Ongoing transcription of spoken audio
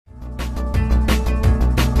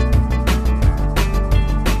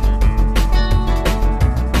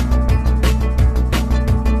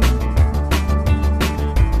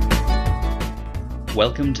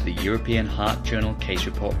Welcome to the European Heart Journal Case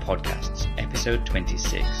Report Podcasts, episode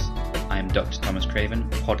 26. I am Dr. Thomas Craven,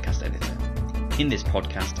 podcast editor. In this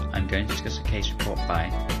podcast, I'm going to discuss a case report by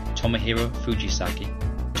Tomohiro Fujisaki,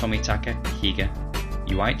 Tomitaka Higa,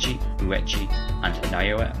 Yoichi Uechi, and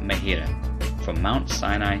Naoya Maehira from Mount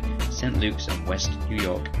Sinai, St. Luke's and West New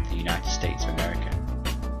York, the United States of America.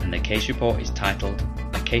 And the case report is titled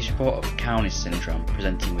A Case Report of Kounis Syndrome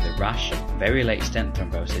Presenting with a Rash, Very Late Stent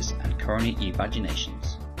Thrombosis and Coronary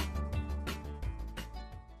Evaginations.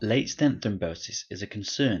 Late stent thrombosis is a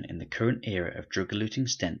concern in the current era of drug-eluting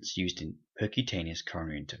stents used in percutaneous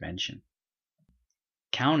coronary intervention.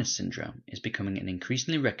 Kounis syndrome is becoming an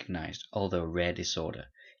increasingly recognized, although rare disorder,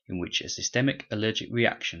 in which a systemic allergic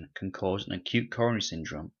reaction can cause an acute coronary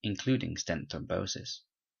syndrome, including stent thrombosis.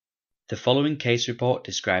 The following case report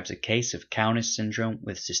describes a case of Kounis syndrome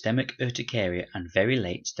with systemic urticaria and very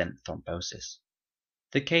late stent thrombosis.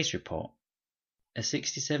 The case report: a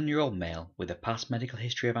 67-year-old male with a past medical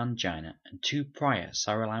history of angina and 2 prior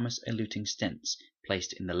sirolimus-eluting stents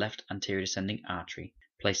placed in the left anterior descending artery,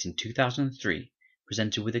 placed in 2003,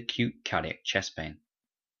 presented with acute cardiac chest pain.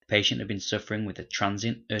 The patient had been suffering with a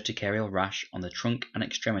transient urticarial rash on the trunk and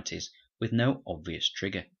extremities with no obvious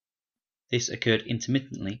trigger. This occurred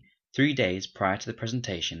intermittently 3 days prior to the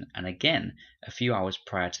presentation and again a few hours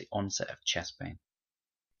prior to the onset of chest pain.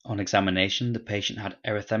 On examination, the patient had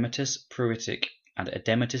erythematous, pruritic, and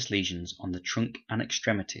edematous lesions on the trunk and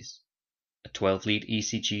extremities. A 12-lead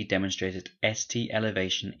ECG demonstrated ST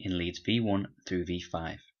elevation in leads V1 through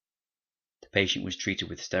V5. The patient was treated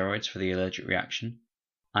with steroids for the allergic reaction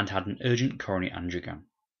and had an urgent coronary angiogram.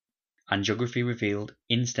 Angiography revealed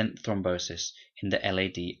in-stent thrombosis in the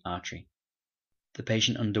LAD artery. The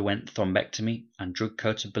patient underwent thrombectomy and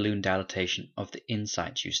drug-coated balloon dilatation of the in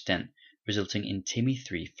situ stent, resulting in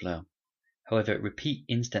TIMI-3 flow. However, repeat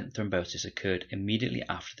in-stent thrombosis occurred immediately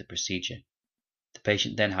after the procedure. The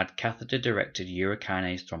patient then had catheter-directed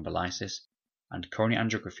urokinase thrombolysis, and coronary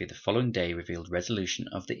angiography the following day revealed resolution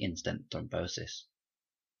of the in-stent thrombosis.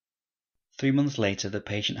 3 months later, the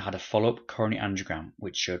patient had a follow-up coronary angiogram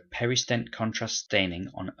which showed peristent contrast staining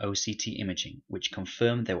on OCT imaging, which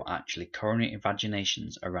confirmed there were actually coronary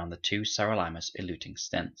evaginations around the 2 sirolimus-eluting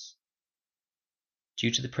stents. Due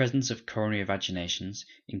to the presence of coronary evaginations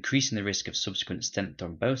increasing the risk of subsequent stent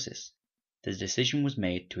thrombosis, the decision was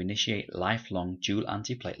made to initiate lifelong dual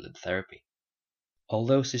antiplatelet therapy.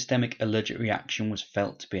 Although systemic allergic reaction was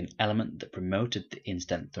felt to be an element that promoted the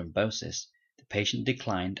in-stent thrombosis, the patient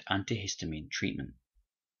declined antihistamine treatment.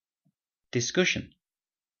 Discussion.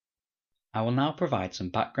 I will now provide some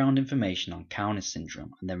background information on Kounis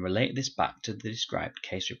syndrome and then relate this back to the described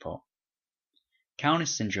case report. Kounis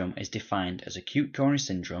syndrome is defined as acute coronary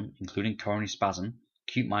syndrome, including coronary spasm,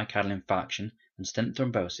 acute myocardial infarction, and stent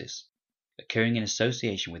thrombosis, occurring in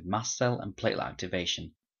association with mast cell and platelet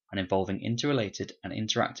activation and involving interrelated and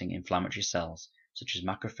interacting inflammatory cells such as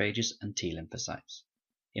macrophages and T lymphocytes,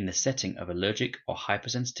 in the setting of allergic or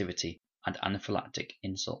hypersensitivity and anaphylactic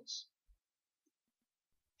insults.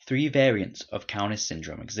 3 variants of Kounis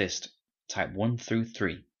syndrome exist, type 1 through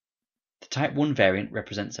 3. The type 1 variant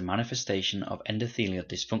represents a manifestation of endothelial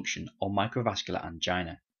dysfunction or microvascular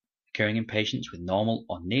angina, occurring in patients with normal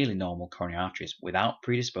or nearly normal coronary arteries without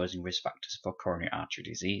predisposing risk factors for coronary artery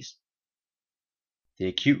disease. The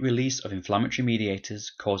acute release of inflammatory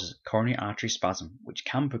mediators causes coronary artery spasm, which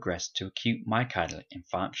can progress to acute myocardial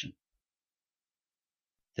infarction.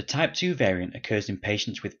 The type 2 variant occurs in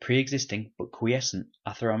patients with pre-existing but quiescent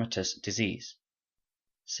atheromatous disease.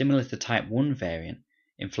 Similar to the type 1 variant,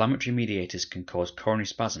 inflammatory mediators can cause coronary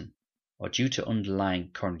spasm, or due to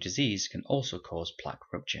underlying coronary disease can also cause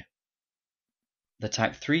plaque rupture. The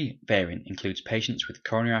type 3 variant includes patients with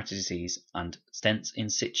coronary artery disease and stents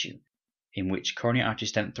in situ, in which coronary artery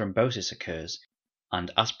stent thrombosis occurs,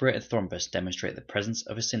 and aspirated thrombus demonstrate the presence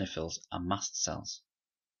of eosinophils and mast cells.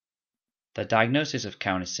 The diagnosis of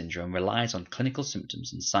Kounis syndrome relies on clinical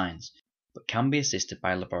symptoms and signs, but can be assisted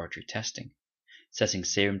by laboratory testing. Assessing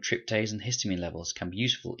serum tryptase and histamine levels can be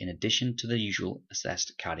useful in addition to the usual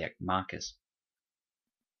assessed cardiac markers.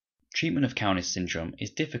 Treatment of Kounis syndrome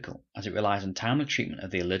is difficult as it relies on timely treatment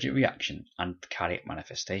of the allergic reaction and the cardiac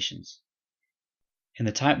manifestations. In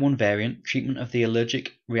the type 1 variant, treatment of the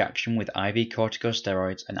allergic reaction with IV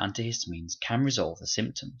corticosteroids and antihistamines can resolve the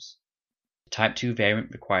symptoms. The type 2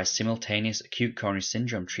 variant requires simultaneous acute coronary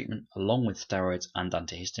syndrome treatment along with steroids and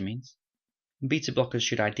antihistamines. Beta blockers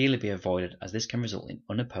should ideally be avoided as this can result in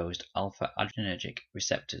unopposed alpha-adrenergic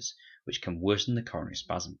receptors, which can worsen the coronary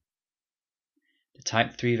spasm. The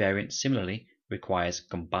type 3 variant similarly requires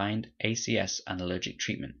combined ACS and allergic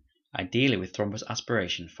treatment ideally with thrombus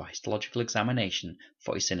aspiration for histological examination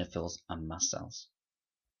for eosinophils and mast cells.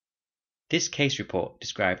 This case report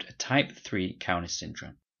described a type 3 Kounis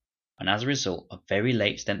syndrome, and as a result of very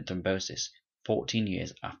late stent thrombosis 14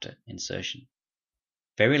 years after insertion.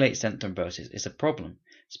 Very late stent thrombosis is a problem,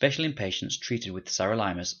 especially in patients treated with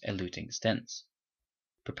sirolimus-eluting stents.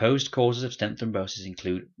 Proposed causes of stent thrombosis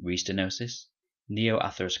include restenosis,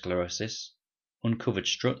 neoatherosclerosis, uncovered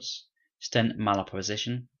struts, stent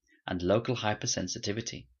malapposition, and local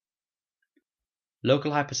hypersensitivity.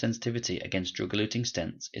 Local hypersensitivity against drug-eluting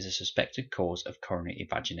stents is a suspected cause of coronary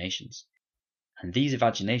evaginations, and these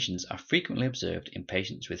evaginations are frequently observed in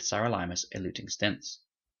patients with sirolimus-eluting stents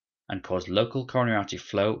and cause local coronary artery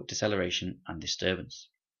flow deceleration and disturbance.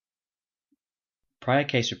 Prior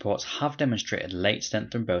case reports have demonstrated late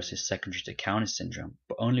stent thrombosis secondary to Kounis syndrome,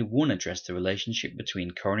 but only one addressed the relationship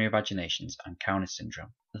between coronary evaginations and Kounis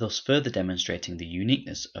syndrome, thus further demonstrating the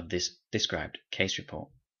uniqueness of this described case report.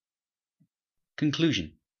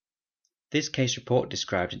 Conclusion. This case report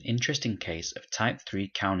described an interesting case of type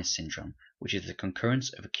 3 Kounis syndrome, which is the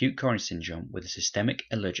concurrence of acute coronary syndrome with a systemic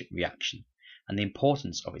allergic reaction, and the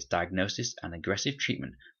importance of its diagnosis and aggressive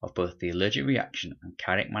treatment of both the allergic reaction and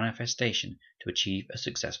cardiac manifestation to achieve a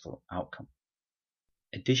successful outcome.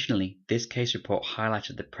 Additionally, this case report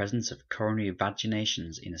highlighted the presence of coronary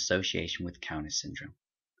evaginations in association with Kounis syndrome.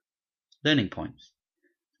 Learning points.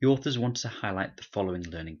 The authors wanted to highlight the following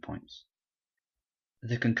learning points.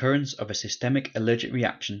 The concurrence of a systemic allergic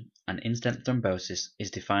reaction and in-stent thrombosis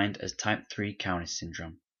is defined as type 3 Kounis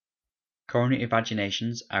syndrome. Coronary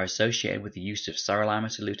evaginations are associated with the use of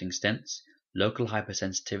sirolimus-eluting stents, local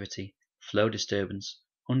hypersensitivity, flow disturbance,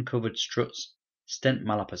 uncovered struts, stent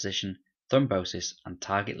malapposition, thrombosis, and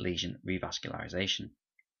target lesion revascularization.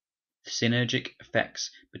 The synergic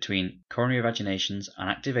effects between coronary evaginations and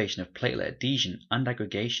activation of platelet adhesion and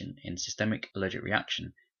aggregation in systemic allergic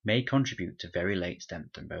reaction may contribute to very late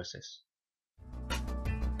stent thrombosis.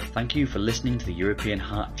 Thank you for listening to the European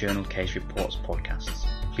Heart Journal Case Reports podcasts.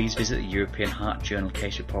 Please visit the European Heart Journal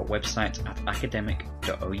Case Report website at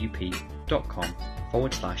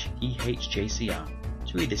academic.oup.com/EHJCR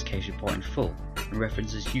to read this case report in full and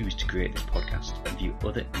references used to create this podcast and view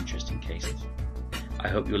other interesting cases. I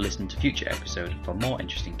hope you'll listen to future episodes for more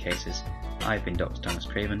interesting cases. I've been Dr. Thomas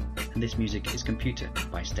Craven, and this music is Computer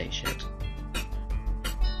by State Shirt.